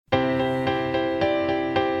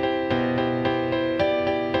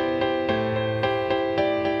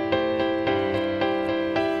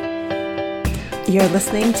You're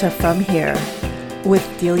listening to From Here with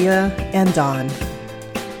Delia and Dawn.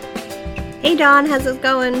 Hey Dawn, how's it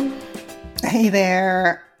going? Hey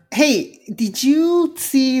there. Hey, did you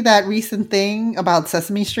see that recent thing about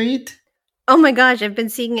Sesame Street? Oh my gosh, I've been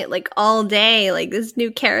seeing it like all day, like this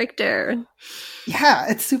new character. Yeah,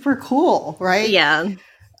 it's super cool, right? Yeah.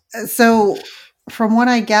 So, from what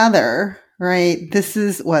I gather, right, this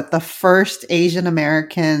is the first Asian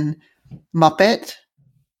American Muppet?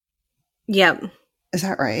 Yep. Is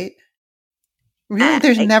that right? Really?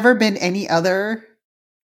 There's never been any other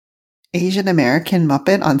Asian American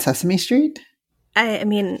Muppet on Sesame Street? I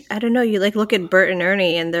mean, I don't know. You like look at Bert and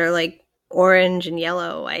Ernie, and they're like orange and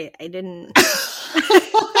yellow. I didn't.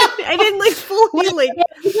 I didn't like fully like.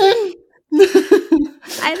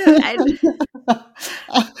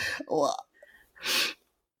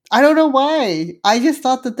 I don't know why. I just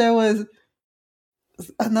thought that there was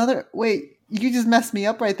another. Wait, you just messed me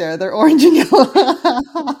up right there. They're orange and yellow,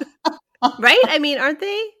 right? I mean, aren't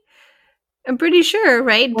they? I'm pretty sure,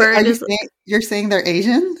 right? Wait, Bert is. You're saying they're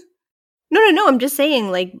Asian? No. I'm just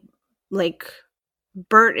saying, like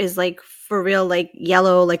Bert is like for real, like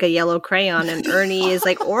yellow, like a yellow crayon, and Ernie is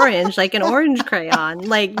like orange, like an orange crayon.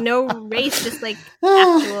 Like no race, just like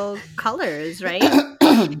actual colors, right?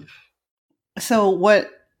 So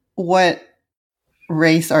what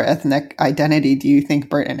race or ethnic identity do you think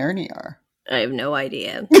Bert and Ernie are? I have no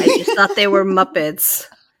idea. I just thought they were Muppets.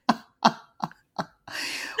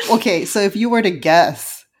 Okay, so if you were to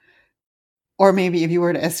guess, or maybe if you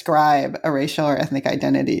were to ascribe a racial or ethnic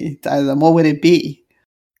identity to either of them, what would it be?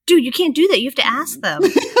 Dude, you can't do that. You have to ask them.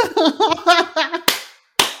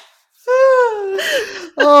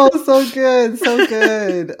 Oh, so good. So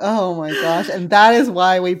good. Oh my gosh. And that is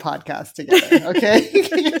why we podcast together. Okay.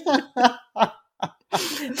 I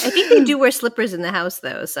think they do wear slippers in the house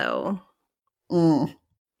though. So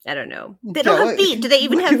I don't know. They don't have feet. Do they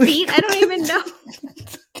even have feet? I don't even know.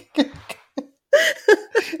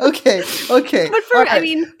 Okay. But for, right. I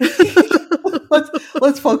mean,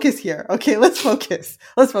 let's focus here. Okay, let's focus.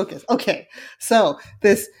 Okay, so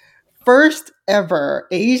this first ever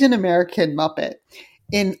Asian American Muppet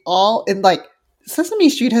in like Sesame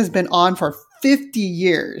Street has been on for 50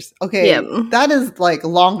 years. Okay, yeah. That is like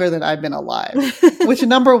longer than I've been alive, which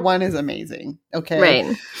number one is amazing. Okay,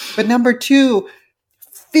 right. But number two,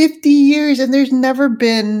 50 years and there's never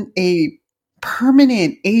been a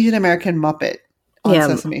permanent Asian American Muppet on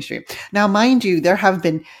Sesame Street. Now, mind you, there have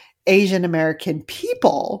been Asian American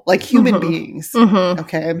people, like human beings,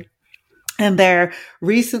 okay? And there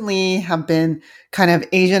recently have been kind of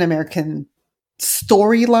Asian American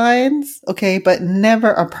storylines, okay, but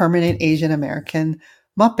never a permanent Asian American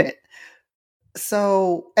Muppet.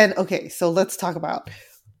 So let's talk about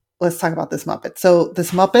this Muppet. So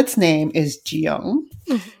this Muppet's name is Ji-young.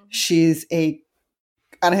 She's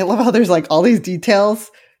and I love how there's like all these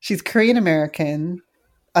details. She's Korean American,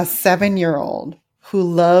 a 7-year-old who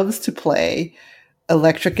loves to play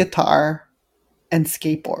electric guitar and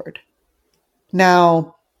skateboard.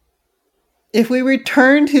 Now, if we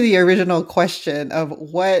return to the original question of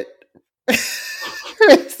what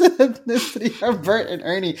race and ethnicity are Bert and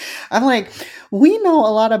Ernie, I'm like, we know a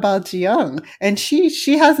lot about Ji-young, and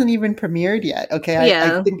she hasn't even premiered yet. Okay,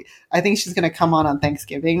 I think she's going to come on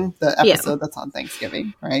Thanksgiving, the episode that's on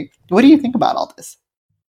Thanksgiving, right? What do you think about all this?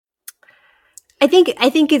 I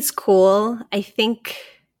think it's cool. I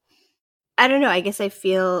don't know. I guess I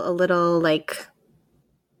feel a little like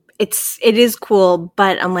it is cool,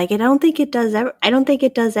 but I'm like, I don't think it does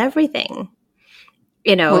everything.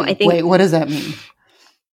 You know, Wait, what does that mean?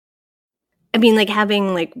 I mean, like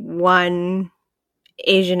having like one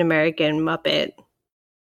Asian American Muppet.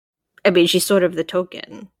 I mean, she's sort of the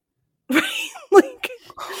token, right?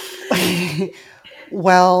 Like,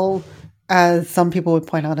 well, as some people would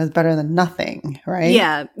point out, is better than nothing, right?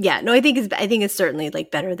 Yeah. No, I think it's certainly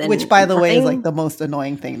like better than. Which, by the nothing. way, is like the most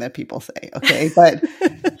annoying thing that people say. Okay, but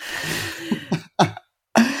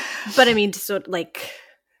but I mean, sort of like.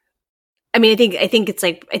 I mean, I think it's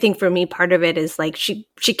like, I think for me, part of it is like she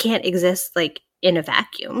can't exist like in a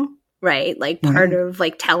vacuum, right? Like part of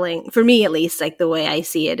like telling, for me at least, like the way I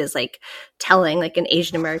see it is like telling like an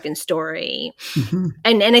Asian American story.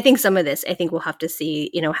 And I think some of this, I think we'll have to see,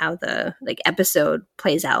 you know, how the like episode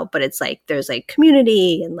plays out, but it's like there's like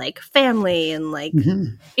community and like family and like,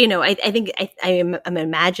 you know, I think I'm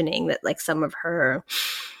imagining that like some of her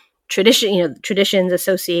traditions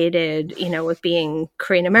associated, you know, with being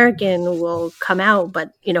Korean American will come out,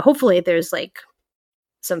 but, you know, hopefully there's like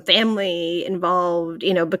some family involved,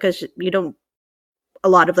 you know, because a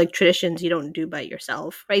lot of like traditions you don't do by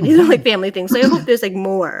yourself, right? These are like family things. So I hope there's like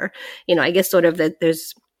more, you know, I guess sort of that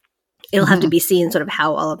there's it'll have to be seen sort of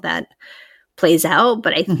how all of that plays out.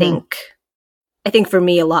 But I think for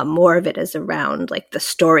me, a lot more of it is around like the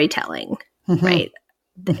storytelling, right?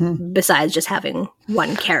 Besides just having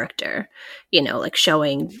one character, you know, like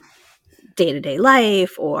showing day-to-day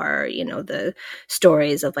life, or, you know, the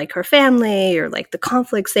stories of like her family, or like the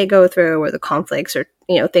conflicts they go through, or the conflicts, or,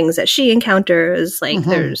 you know, things that she encounters. Like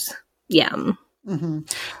there's,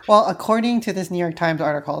 Well, according to this New York Times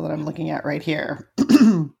article that I'm looking at right here,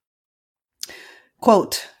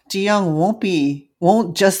 quote, Ji-young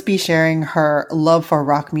won't just be sharing her love for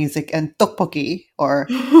rock music and tteokbokki, or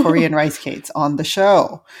Korean rice cakes, on the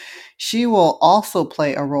show. She will also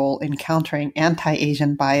play a role in countering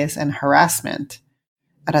anti-Asian bias and harassment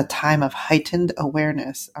at a time of heightened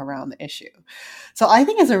awareness around the issue. So I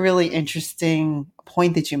think it's a really interesting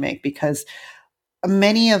point that you make, because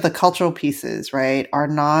many of the cultural pieces, right, are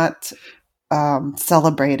not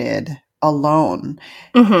celebrated alone.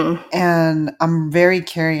 And I'm very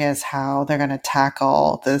curious how they're going to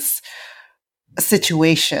tackle this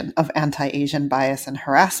situation of anti-Asian bias and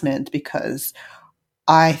harassment, because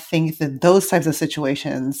I think that those types of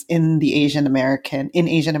situations in Asian American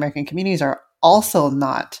communities are also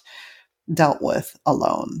not dealt with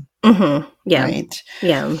alone. Yeah. Right?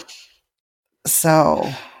 Yeah. So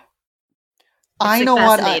it's I know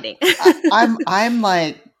what I'm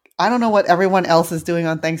like, I don't know what everyone else is doing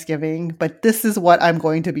on Thanksgiving, but this is what I'm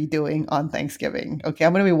going to be doing on Thanksgiving. Okay.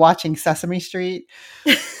 I'm going to be watching Sesame Street.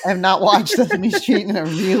 I have not watched Sesame Street in a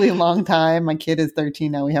really long time. My kid is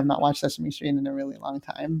 13 now. We have not watched Sesame Street in a really long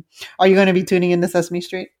time. Are you going to be tuning into Sesame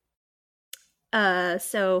Street?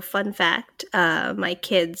 So fun fact, my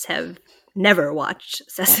kids have never watched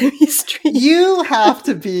Sesame Street. You have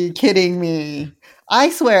to be kidding me. I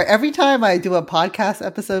swear, every time I do a podcast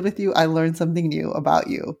episode with you, I learn something new about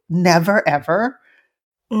you. Never, ever?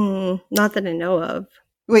 Not that I know of.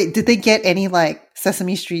 Wait, did they get any like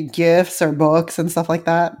Sesame Street gifts or books and stuff like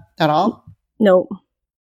that at all? Nope.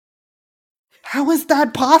 How is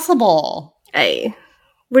that possible?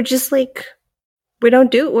 We're just like, we're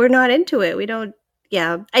not into it. We don't,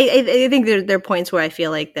 yeah. I think there are points where I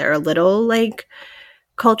feel like they're a little like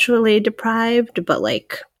culturally deprived, but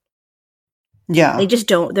like, yeah, they just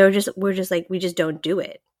don't, we're just like, we just don't do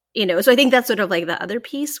it, you know? So I think that's sort of like the other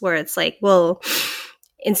piece where it's like, well,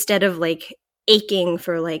 instead of like aching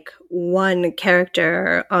for like one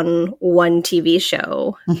character on one TV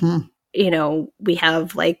show, you know, we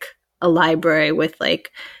have like a library with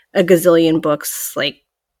like a gazillion books, like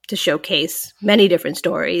to showcase many different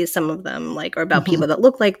stories. Some of them like are about people that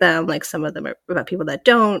look like them, like some of them are about people that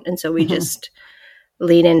don't. And so we just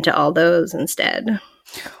lean into all those instead.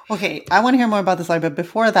 Okay, I want to hear more about this live, but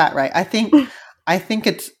before that, right? I think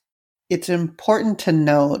it's important to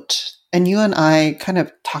note, and you and I kind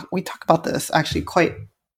of talk about this actually quite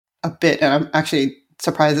a bit, and I'm actually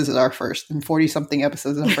surprised this is our first in 40 something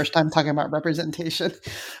episodes, and the first time talking about representation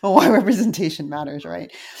and why representation matters,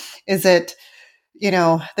 right? Is it, you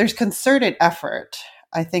know, there's concerted effort,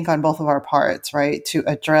 I think, on both of our parts, right, to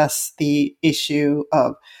address the issue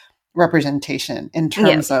of representation in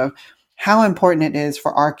terms of how important it is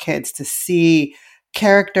for our kids to see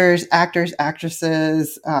characters, actors,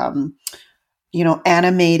 actresses, you know,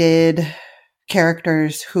 animated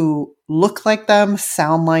characters who look like them,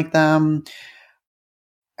 sound like them,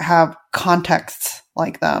 have contexts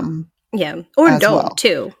like them. Yeah. Or don't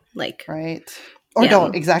too. Like, right. Or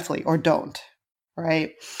don't, exactly. Or don't.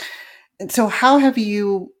 Right. And so how have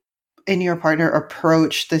you and your partner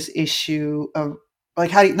approached this issue of,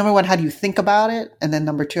 like, number one, how do you think about it? And then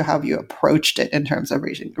number two, how have you approached it in terms of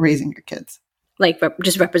raising your kids? Like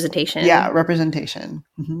just representation. Yeah, representation.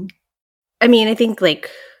 I mean, I think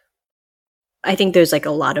there's like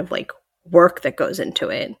a lot of like work that goes into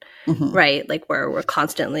it, right? Like where we're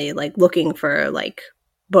constantly like looking for like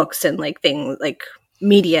books and like things like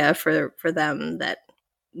media for them that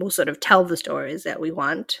will sort of tell the stories that we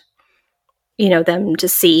want, you know, them to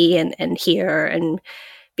see and hear and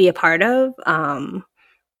be a part of.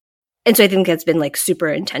 And so I think that's been like super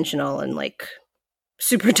intentional and like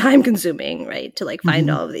super time consuming, right? To like find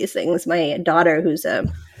all of these things. My daughter, who's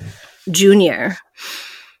a junior,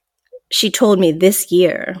 she told me this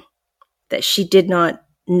year that she did not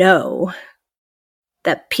know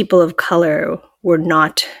that people of color were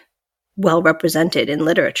not well represented in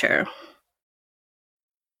literature.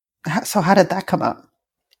 So how did that come up?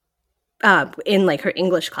 In like her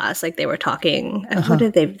English class, like they were talking. What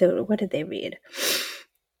did they read?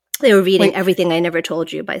 They were reading Everything I Never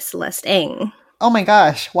Told You by Celeste Ng. Oh my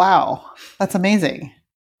gosh! Wow, that's amazing.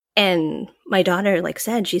 And my daughter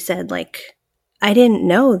she said, like, I didn't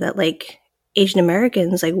know that like Asian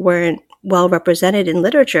Americans like weren't well represented in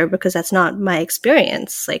literature because that's not my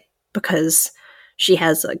experience. Like, because she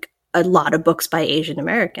has like a lot of books by Asian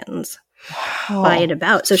Americans by and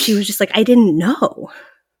about. So she was just like, I didn't know.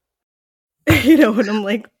 You know, and I'm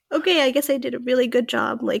like, okay, I guess I did a really good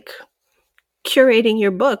job like curating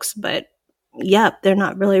your books, but yeah, they're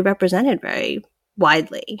not really represented very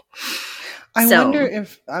widely. I wonder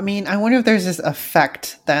if there's this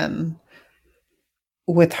effect then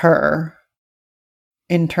with her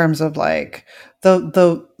in terms of like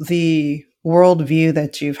the worldview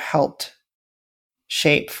that you've helped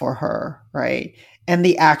shape for her, right? And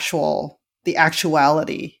the actuality.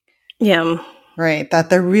 Yeah. Right. That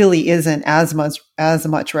there really isn't as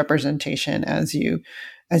much representation as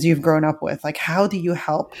you've grown up with. Like, how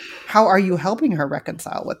are you helping her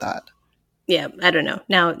reconcile with that? Yeah, I don't know.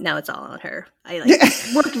 Now it's all on her. I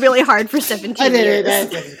worked really hard for 17 years.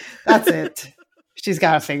 That's it. She's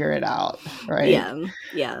got to figure it out, right?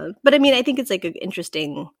 Yeah. But I mean, I think it's like an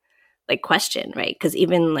interesting like question, right? Because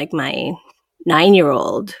even like my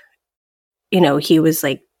 9-year-old, you know, he was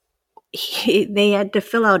like, they had to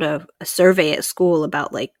fill out a survey at school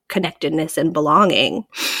about like connectedness and belonging.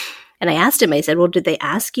 And I asked him, I said, well, did they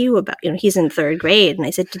ask you about, you know, he's in 3rd grade. And I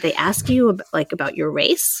said, did they ask you about your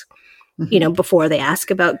race? You know, before they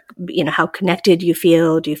ask about, you know, how connected you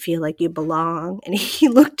feel, do you feel like you belong? And he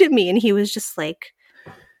looked at me and he was just like,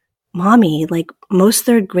 Mommy, like most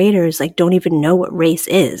 3rd graders like don't even know what race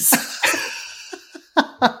is.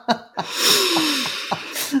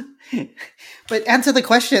 But answer the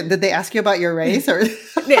question. Did they ask you about your race or?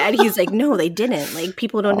 Yeah, and he's like, no, they didn't. Like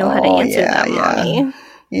people don't know how to answer that, Mommy.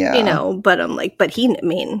 Yeah. You know, but I'm like, but he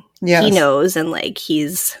knows, and like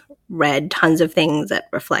he's read tons of things that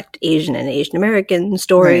reflect Asian and Asian American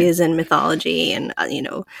stories and mythology and, you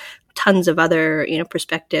know, tons of other, you know,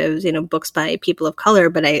 perspectives, you know, books by people of color.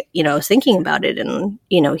 But I, you know, was thinking about it and,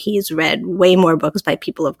 you know, he's read way more books by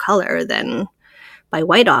people of color than by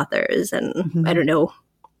white authors. And I don't know.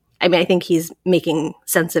 I mean, I think he's making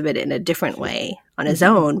sense of it in a different way on his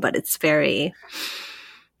own, but it's very,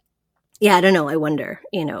 yeah, I don't know. I wonder,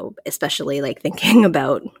 you know, especially like thinking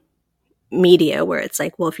about media where it's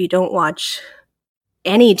like, well, if you don't watch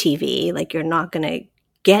any TV, like you're not going to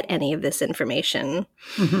get any of this information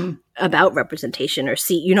about representation or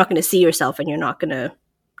you're not going to see yourself and you're not going to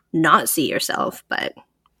not see yourself. But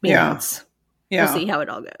we'll see how it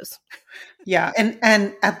all goes. Yeah.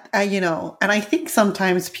 And you know, and I think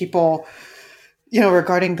sometimes people, you know,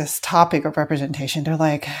 regarding this topic of representation, they're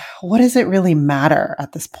like, what does it really matter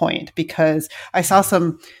at this point? Because I saw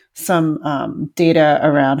some data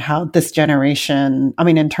around how this generation, I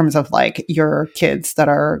mean, in terms of like your kids that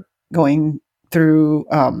are going through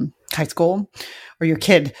high school or your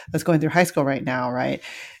kid that's going through high school right now, right?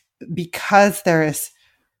 Because there is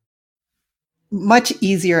much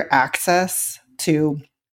easier access through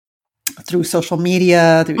social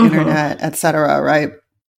media, through internet, et cetera, right?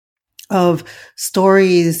 Of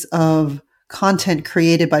stories of content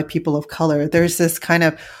created by people of color. There's this kind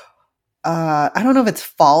of, I don't know if it's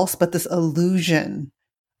false, but this illusion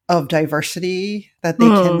of diversity that they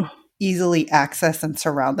can easily access and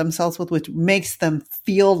surround themselves with, which makes them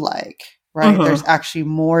feel like, right, there's actually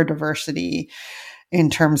more diversity in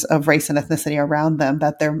terms of race and ethnicity around them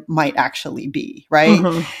that there might actually be,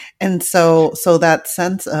 right? And so that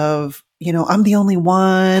sense of, you know, I'm the only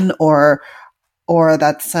one, or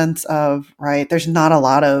that sense of, right, there's not a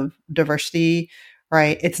lot of diversity,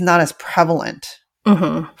 right? It's not as prevalent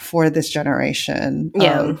for this generation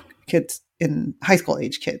of kids in high school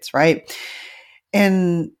age kids, right?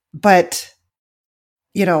 But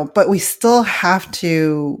we still have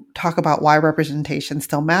to talk about why representation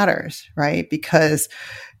still matters, right? Because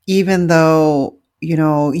even though, you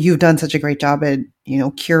know, you've done such a great job at, you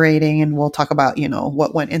know, curating, and we'll talk about, you know,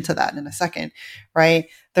 what went into that in a second, right?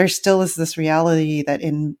 There still is this reality that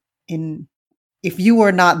if you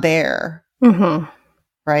were not there,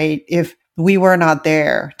 right? If we were not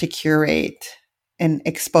there to curate and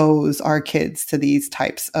expose our kids to these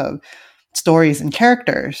types of stories and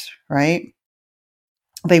characters, right?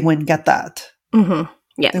 They wouldn't get that. Yeah.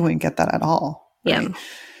 They wouldn't get that at all. Right? Yeah.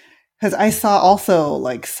 Because I saw also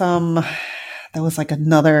like there was like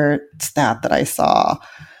another stat that I saw.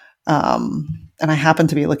 And I happened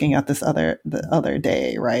to be looking at the other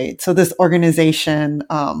day, right? So this organization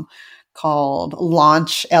called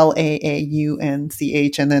Launch,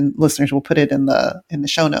 LAAUNCH, and then listeners will put it in the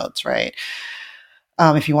show notes, right?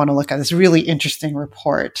 If you want to look at this really interesting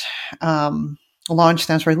report. Launch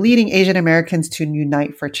stands for Leading Asian Americans to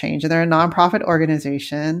Unite for Change. And they're a nonprofit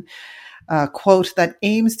organization quote, that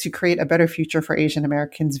aims to create a better future for Asian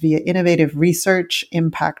Americans via innovative research,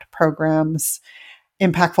 impactful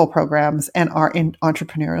programs, and our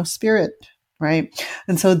entrepreneurial spirit, right?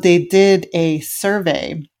 And so they did a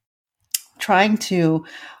survey trying to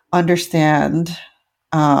understand,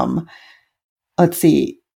 let's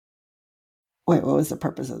see, wait, what was the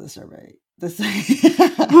purpose of the survey?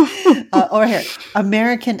 Or here,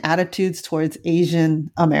 American attitudes towards Asian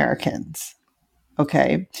Americans.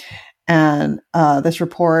 Okay. And this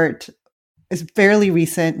report is fairly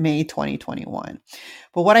recent, May 2021.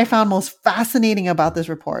 But what I found most fascinating about this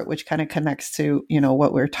report, which kind of connects to,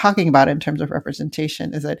 what we're talking about in terms of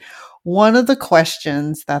representation, is that one of the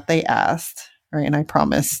questions that they asked, right, and I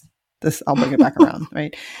promise this, I'll bring it back around,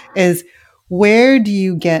 right, is where do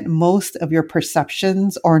you get most of your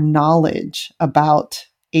perceptions or knowledge about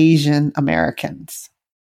Asian Americans?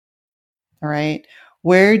 All right.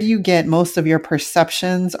 Where do you get most of your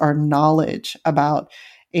perceptions or knowledge about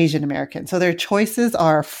Asian Americans? So their choices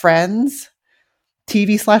are friends,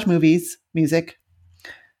 TV/movies, music,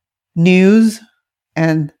 news,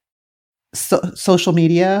 and social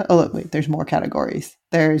media. Oh, wait, there's more categories.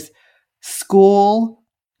 There's school,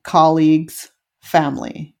 colleagues,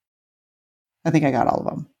 family. I think I got all of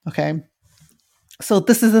them. Okay. So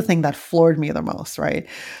this is the thing that floored me the most, right?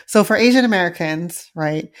 So for Asian Americans,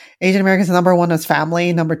 right? Asian Americans, number one is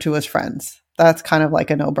family. Number two is friends. That's kind of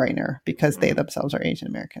like a no-brainer because they themselves are Asian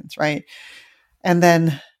Americans, right? And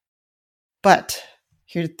then, but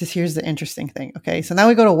here's the interesting thing. Okay. So now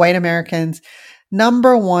we go to white Americans.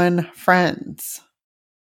 Number one, friends.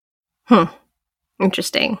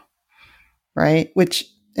 Interesting. Right?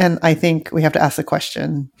 And I think we have to ask the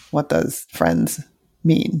question, what does friends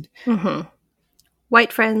mean? Mm-hmm.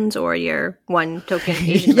 White friends or your one token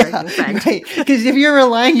Asian American friend. Right. Because if you're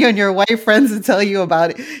relying on your white friends to tell you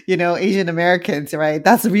about, Asian Americans, right?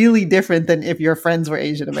 That's really different than if your friends were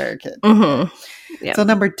Asian American. Mm-hmm. Yep. So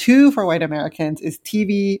number two for white Americans is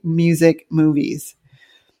TV, music, movies.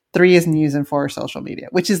 3 is news, and 4 is social media,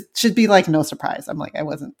 which should be like no surprise. I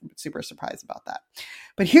wasn't super surprised about that.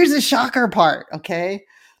 But here's the shocker part, okay?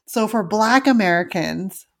 So for Black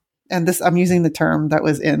Americans, and this, I'm using the term that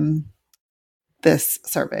was in this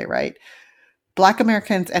survey, right? Black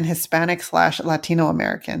Americans and Hispanic/Latino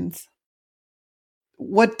Americans.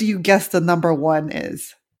 What do you guess the number one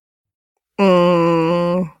is?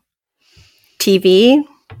 TV?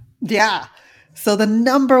 Yeah. So the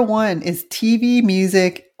number one is TV,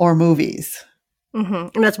 music, or movies. Mm-hmm.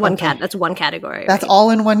 And that's one that's one category. That's all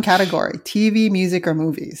in one category: TV, music, or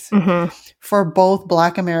movies. Mm-hmm. For both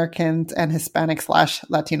Black Americans and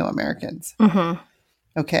Hispanic/Latino Americans. Mm-hmm.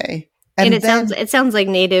 Okay. And it sounds like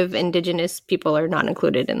Native Indigenous people are not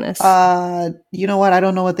included in this. You know what? I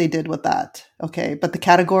don't know what they did with that. Okay. But the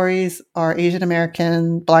categories are Asian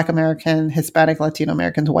American, Black American, Hispanic, Latino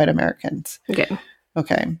Americans, white Americans. Okay.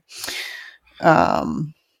 Okay. All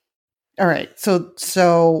right.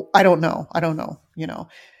 So I don't know.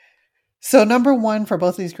 So number one for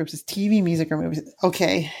both of these groups is TV, music, or movies.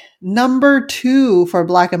 Okay. Number two for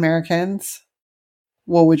Black Americans,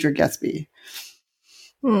 what would your guess be?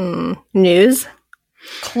 News.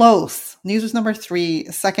 Close. News was number 3.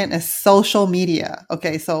 Second is social media.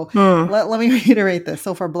 Okay, so let me reiterate this.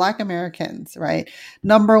 So for Black Americans, right?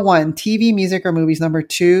 Number 1, TV, music, or movies. Number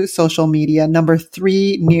 2, social media. Number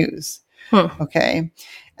 3, news. Okay.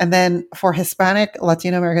 And then for Hispanic,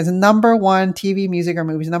 Latino Americans, number 1, TV, music, or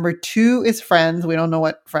movies. Number 2 is friends. We don't know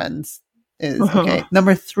what friends is. Okay.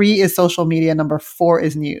 Number 3 is social media. Number 4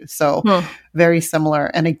 is news. So very similar.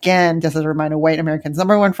 And again, just as a reminder, white Americans,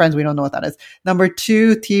 number 1, friends. We don't know what that is. Number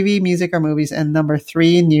 2, TV, music, or movies. And number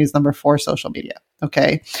 3, news. Number 4, social media.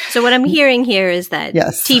 Okay. So what I'm hearing here is that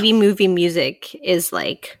TV, movie, music is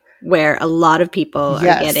like where a lot of people are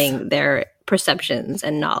getting their perceptions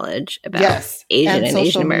and knowledge about Asian and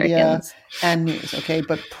Asian Americans. And news. Okay.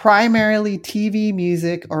 But primarily TV,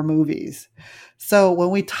 music, or movies. So when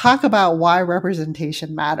we talk about why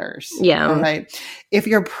representation matters, right? If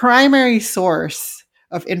your primary source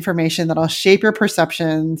of information that'll shape your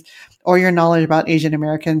perceptions or your knowledge about Asian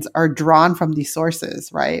Americans are drawn from these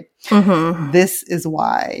sources, right? This is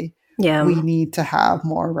why we need to have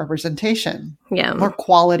more representation. More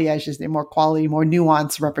quality, I should say, more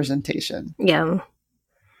nuanced representation. All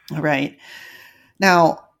right.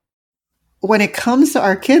 Now, when it comes to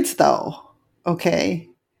our kids, though, okay,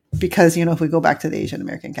 because, if we go back to the Asian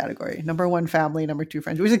American category, number 1, family, number 2,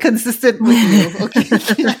 friends, which is consistent with you. Okay.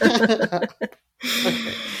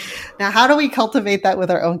 Okay. Now, how do we cultivate that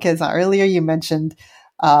with our own kids? Now, earlier you mentioned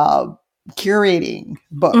curating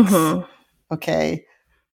books. Okay.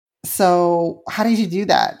 So how did you do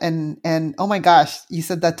that? And oh my gosh, you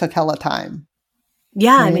said that took hella time.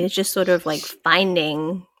 Yeah, right? I mean, it's just sort of like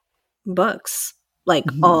finding books like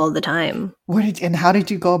all the time. And how did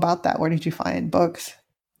you go about that? Where did you find books?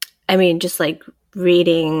 I mean, just like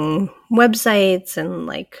reading websites and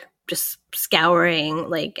like just scouring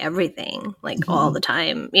like everything like all the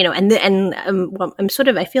time, you know, I'm sort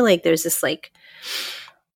of, I feel like there's this like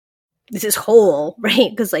this hole, right?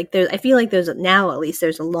 Because like I feel like there's now, at least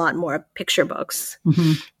there's a lot more picture books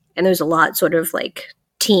and there's a lot sort of like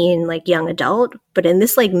teen, like young adult, but in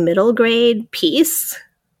this like middle grade piece,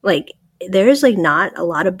 like there's like not a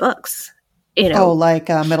lot of books, you know. Oh, like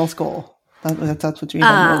middle school. That's what you mean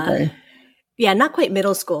by middle grade. Yeah, not quite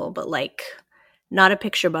middle school, but like not a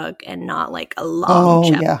picture book and not like a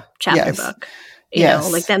long chapter book. You know,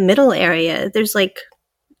 like that middle area, there's like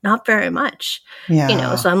not very much. Yeah. You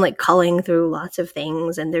know, so I'm like culling through lots of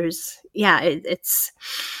things, and there's it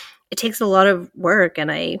takes a lot of work,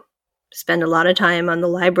 and I spend a lot of time on the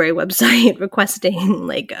library website requesting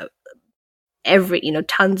like every, you know,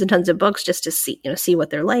 tons and tons of books just to see, you know, see what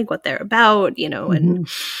they're like, what they're about, you know, and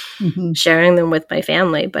sharing them with my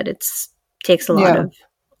family. But takes a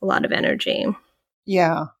lot of energy.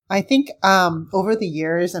 Yeah. I think over the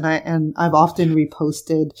years, and I've often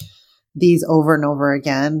reposted these over and over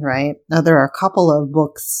again, right? Now there are a couple of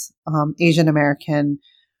books, Asian American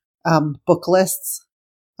book lists.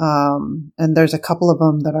 And there's a couple of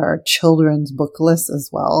them that are children's book lists as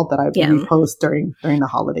well that I repost during the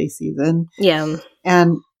holiday season. Yeah.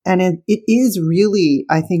 And it is really,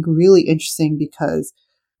 I think, really interesting because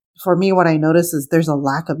for me, what I notice is there's a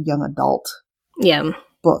lack of young adult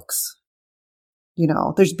books. You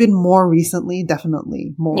know, there's been more recently,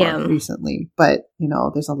 definitely more recently, but you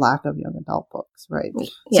know, there's a lack of young adult books, right?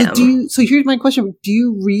 Yeah. So here's my question. Do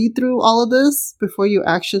you read through all of this before you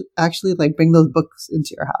actually like bring those books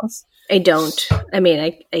into your house? I don't. I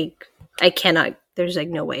mean, I cannot, there's like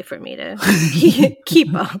no way for me to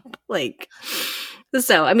keep up. Like,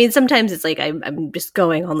 so, I mean, sometimes it's like I'm just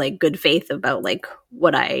going on like good faith about like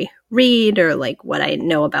what I read or like what I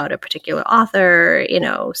know about a particular author, you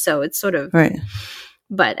know, so it's sort of, right.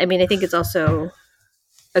 But I mean, I think it's also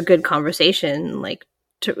a good conversation. Like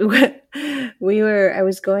I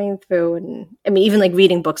was going through, and I mean, even like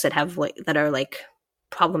reading books that are like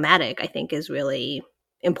problematic, I think is really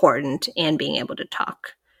important, and being able to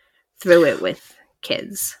talk through it with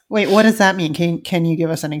kids. Wait, what does that mean? Can you give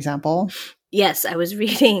us an example? Yes, I was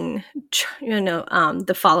reading, you know,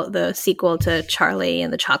 the sequel to Charlie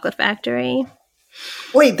and the Chocolate Factory.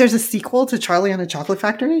 Wait, there's a sequel to Charlie and the Chocolate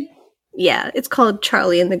Factory? Yeah, it's called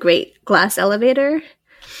Charlie and the Great Glass Elevator.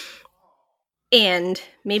 And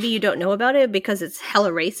maybe you don't know about it because it's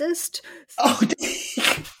hella racist. Oh,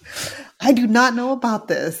 I do not know about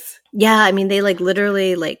this. Yeah, I mean, they like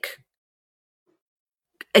literally like,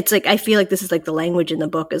 it's like, I feel like this is like the language in the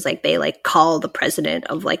book is like they like call the president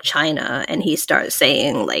of like China, and he starts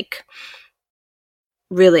saying like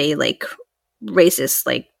really like racist,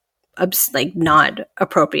 like not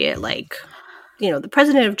appropriate, like, you know, the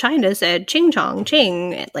president of China said ching chong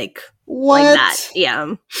ching, like what? Like that.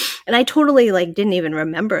 Yeah. And I totally like didn't even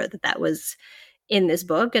remember that was in this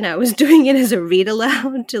book, and I was doing it as a read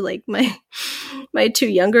aloud to like my two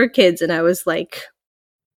younger kids, and I was like,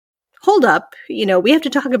 hold up, you know, we have to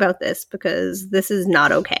talk about this because this is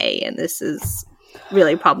not okay, and this is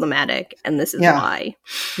really problematic, and this is why.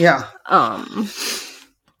 Yeah.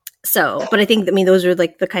 So, but I think, I mean, those are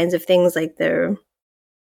like the kinds of things like there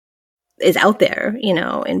is out there, you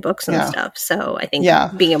know, in books and stuff. So I think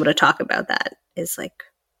being able to talk about that is like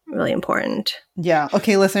really important. Yeah.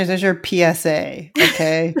 Okay, listeners, there's your PSA.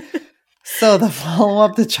 Okay. So the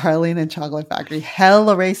follow-up to Charlie and the Chocolate Factory,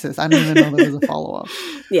 hella racist. I don't even know there was a follow-up.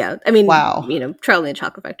 Yeah. I mean, wow. You know, Charlie and the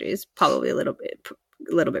Chocolate Factory is probably a little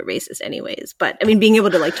bit racist anyways. But I mean, being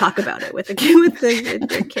able to like talk about it with the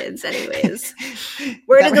kids anyways.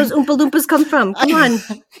 Where did those Oompa Loompas come from? Come on.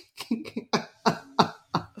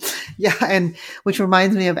 Yeah. And which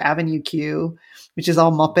reminds me of Avenue Q, which is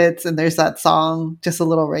all Muppets. And there's that song, Just a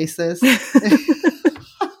Little Racist.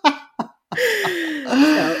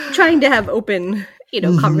 So, trying to have open, you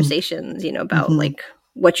know, conversations, you know, about like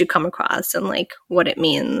what you come across and like what it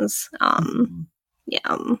means.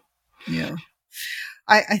 Yeah.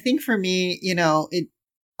 I think for me, you know,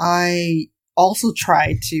 I also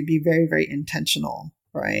try to be very, very intentional,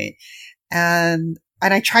 right? And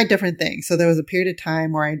I tried different things. So there was a period of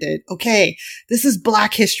time where I did, okay, this is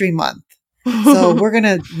Black History Month. So we're going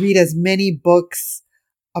to read as many books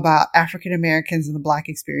about African Americans and the Black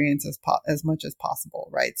experience as much as possible,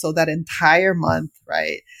 right? So that entire month,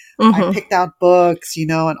 right, I picked out books,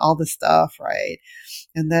 and all this stuff, right?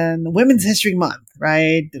 And then Women's History Month,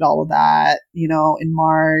 right, did all of that, in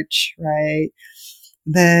March, right?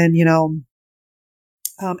 Then,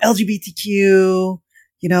 LGBTQ,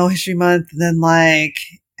 History Month, and then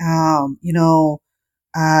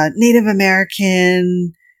Native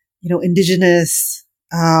American, Indigenous,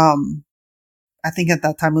 I think at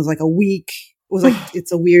that time it was like a week. It was like,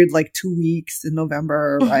 it's a weird 2 weeks in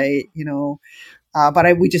November, right?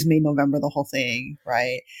 But we just made November the whole thing,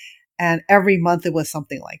 right? And every month it was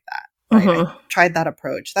something like that, right? I tried that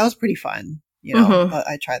approach. That was pretty fun, but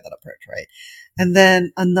I tried that approach, right? And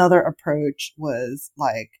then another approach was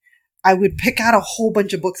I would pick out a whole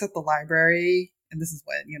bunch of books at the library. And this is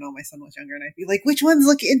when, my son was younger, and I'd be like, which ones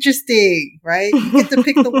look interesting, right? You get to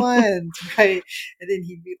pick the ones, right? And then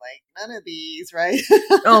he'd be like, none of these, right?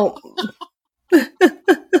 Oh. And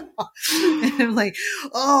I'm like,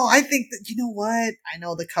 oh, I think that, you know what? I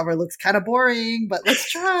know the cover looks kind of boring, but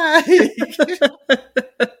let's try.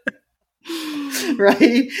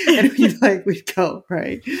 Right? And we'd go,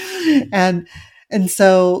 right? And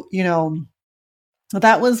so,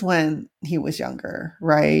 that was when he was younger,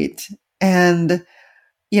 right? And,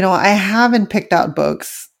 I haven't picked out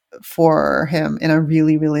books for him in a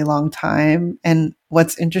really, really long time. And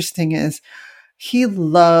what's interesting is he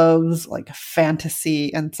loves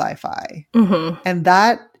fantasy and sci-fi. And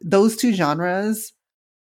those two genres,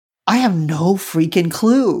 I have no freaking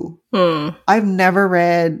clue. I've never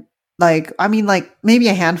read maybe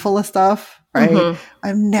a handful of stuff, right?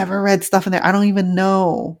 I've never read stuff in there. I don't even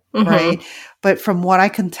know, right? But from what I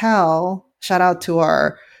can tell, shout out to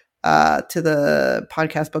to the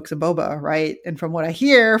podcast Books and Boba, right? And from what I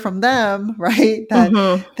hear from them, right,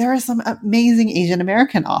 that there are some amazing Asian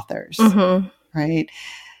American authors, right?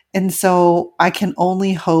 And so I can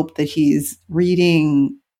only hope that he's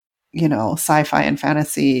reading, sci-fi and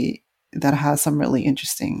fantasy that has some really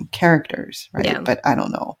interesting characters, right? Yeah. But I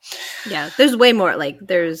don't know. Yeah, there's way more.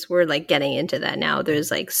 We're getting into that now.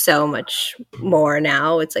 There's so much more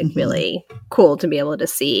now. It's really cool to be able to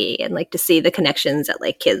see and to see the connections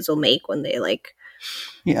that kids will make when they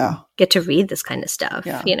get to read this kind of stuff.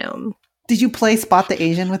 Yeah. Did you play Spot the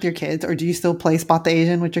Asian with your kids, or do you still play Spot the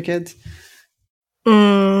Asian with your kids?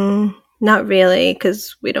 Not really,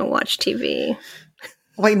 because we don't watch TV.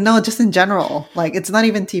 Wait, no, just in general. It's not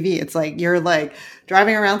even TV. It's you're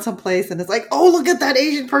driving around someplace and it's oh, look at that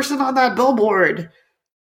Asian person on that billboard.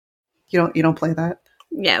 You don't play that?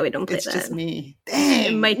 Yeah, we don't play that. It's just me.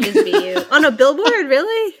 Dang. It might just be you. On a billboard,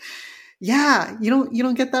 really? Yeah. You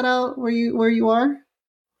don't get that out where you are?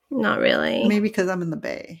 Not really. Maybe because I'm in the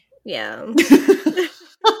Bay. Yeah.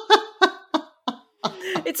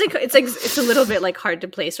 It's a little bit hard to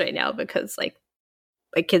place right now because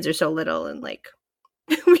my kids are so little and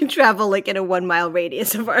we travel in a 1 mile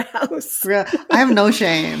radius of our house. Yeah, I have no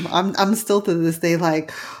shame. I'm still to this day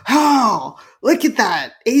oh, look at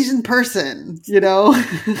that Asian person, Yeah,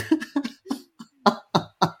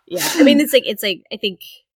 I mean it's I think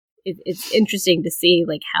it's interesting to see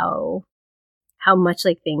how much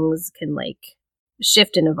things can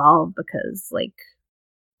shift and evolve because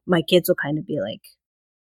my kids will kind of be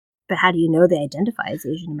but how do you know they identify as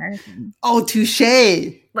Asian American? Oh, touche.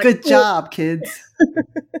 Good job, kids.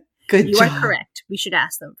 Good job. You are correct. We should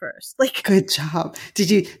ask them first. Good job. Did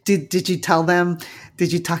you tell them?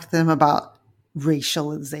 Did you talk to them about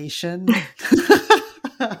racialization?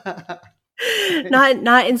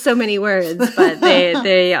 Not in so many words, but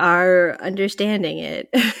they are understanding it.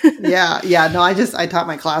 Yeah. No, I taught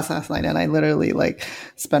my class last night, and I literally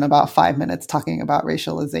spent about 5 minutes talking about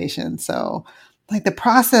racialization. So the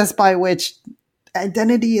process by which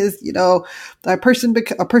identity is, a person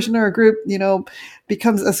or a group,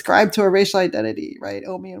 becomes ascribed to a racial identity, right?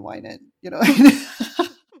 Omi and Winan,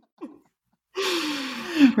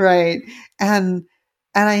 right. And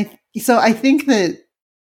I think that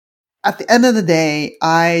at the end of the day,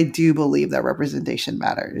 I do believe that representation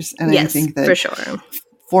matters. And yes, I think that for sure.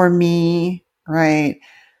 For me, right,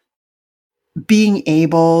 being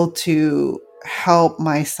able to help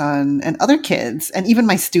my son and other kids and even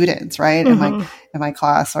my students, right, in my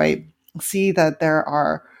class, right, see that there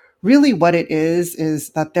are really what it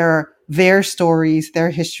is that there are their stories,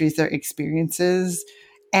 their histories, their experiences,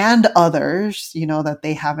 and others, that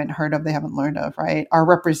they haven't heard of, they haven't learned of, right, are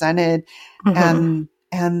represented, and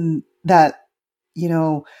that,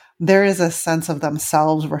 there is a sense of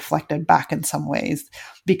themselves reflected back in some ways,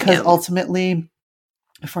 because ultimately,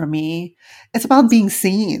 for me, it's about being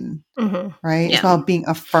seen, right? Yeah. It's about being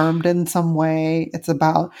affirmed in some way. It's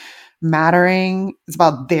about mattering. It's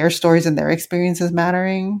about their stories and their experiences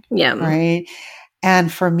mattering. Yeah. Right.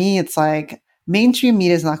 And for me, it's like mainstream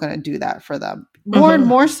media is not going to do that for them. More and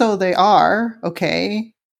more so they are.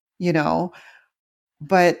 Okay. You know,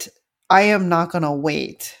 but I am not going to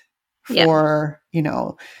wait for, you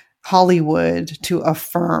know, Hollywood to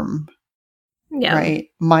affirm, right,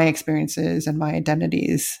 my experiences and my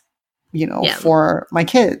identities, you know, for my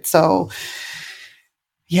kids. So,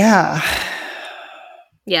 yeah.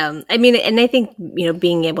 Yeah. I mean, and I think, you know,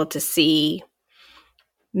 being able to see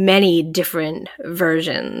many different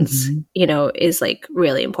versions, you know, is like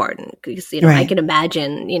really important because, you know, I can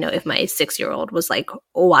imagine, you know, if my 6-year-old was like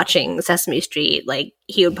watching Sesame Street, like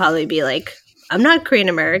he would probably be like, I'm not Korean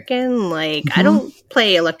American. Like, I don't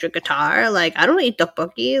play electric guitar. Like, I don't eat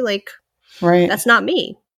tteokbokki. Like, that's not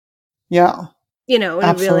me. Yeah. You know, in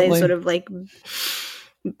a really sort of like,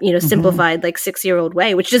 you know, simplified like 6-year-old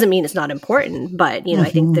way, which doesn't mean it's not important, but, you know, I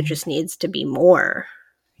think there just needs to be more,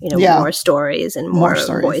 you know, more stories and more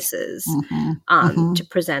voices to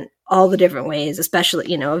present all the different ways, especially,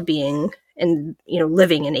 you know, of being and, you know,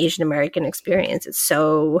 living an Asian American experience. It's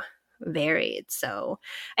so varied. So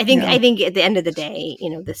I think at the end of the day, you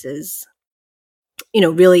know, this is, you know,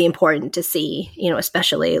 really important to see, you know,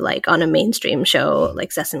 especially like on a mainstream show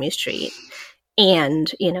like Sesame Street.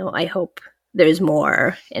 And, you know, I hope there's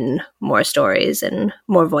more and more stories and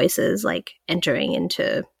more voices like entering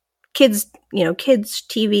into kids, you know, kids,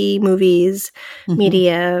 TV, movies,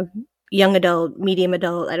 media, young adult, medium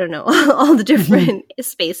adult, I don't know, all the different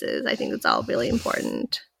spaces. I think it's all really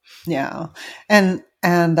important. Yeah. And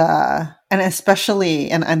especially,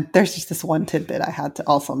 and there's just this one tidbit I had to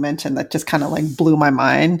also mention that just kind of like blew my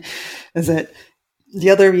mind, is that the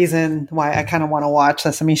other reason why I kind of want to watch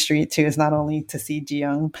Sesame Street too is not only to see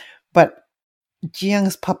Ji-young, but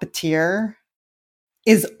Ji-young's puppeteer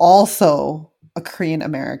is also a Korean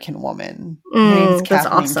American woman. Her name's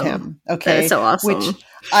Kathleen awesome. Kim. Okay. That's so awesome.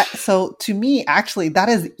 So to me, actually, that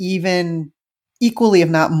is even equally, if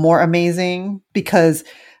not more amazing, because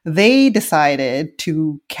they decided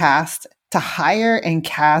to hire and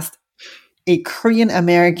cast a Korean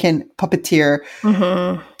American puppeteer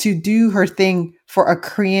to do her thing for a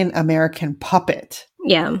Korean American puppet.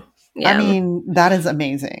 Yeah. I mean, that is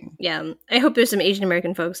amazing. Yeah. I hope there's some Asian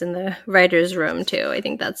American folks in the writer's room too. I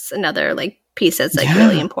think that's another like piece that's like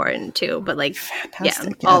really important too. But like,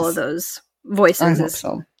 fantastic, all of those voices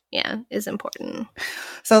is important.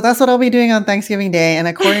 So that's what I'll be doing on Thanksgiving Day. And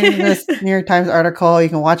according to this New York Times article, you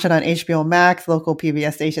can watch it on HBO Max, local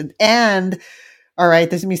PBS stations, and all right,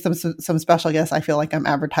 there's going to be some special guests. I feel like I'm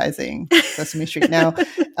advertising Sesame Street now.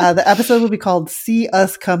 The episode will be called See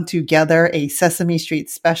Us Come Together, a Sesame Street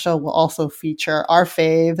special. Will also feature our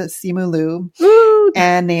fave, Simu Liu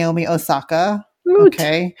and Naomi Osaka.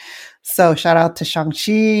 Okay. So shout out to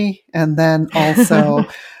Shang-Chi, and then also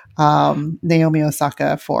Naomi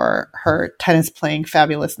Osaka for her tennis playing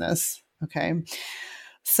fabulousness. Okay.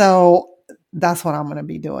 So that's what I'm going to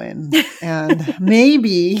be doing. And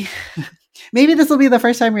maybe this will be the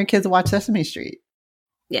first time your kids watch Sesame Street.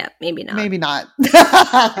 Yeah, maybe not. Maybe not.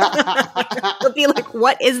 They'll be like,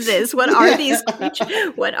 what is this? What are these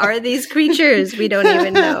creatures? What are these creatures? We don't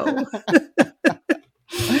even know.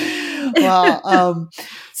 Well,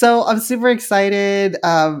 so I'm super excited.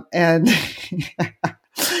 And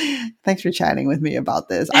thanks for chatting with me about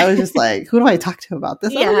this. I was just like, who do I talk to about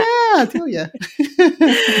this? Yeah. Oh, yeah, I'll tell you.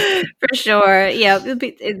 For sure. Yeah,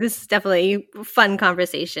 this is definitely a fun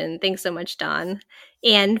conversation. Thanks so much, Dawn.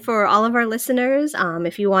 And for all of our listeners,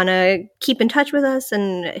 if you want to keep in touch with us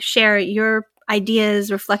and share your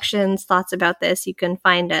ideas, reflections, thoughts about this, you can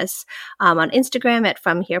find us on Instagram at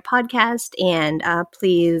From Here Podcast. And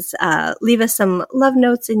please leave us some love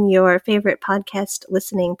notes in your favorite podcast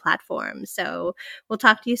listening platform. So we'll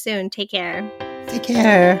talk to you soon. Take care. Take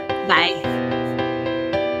care. Bye.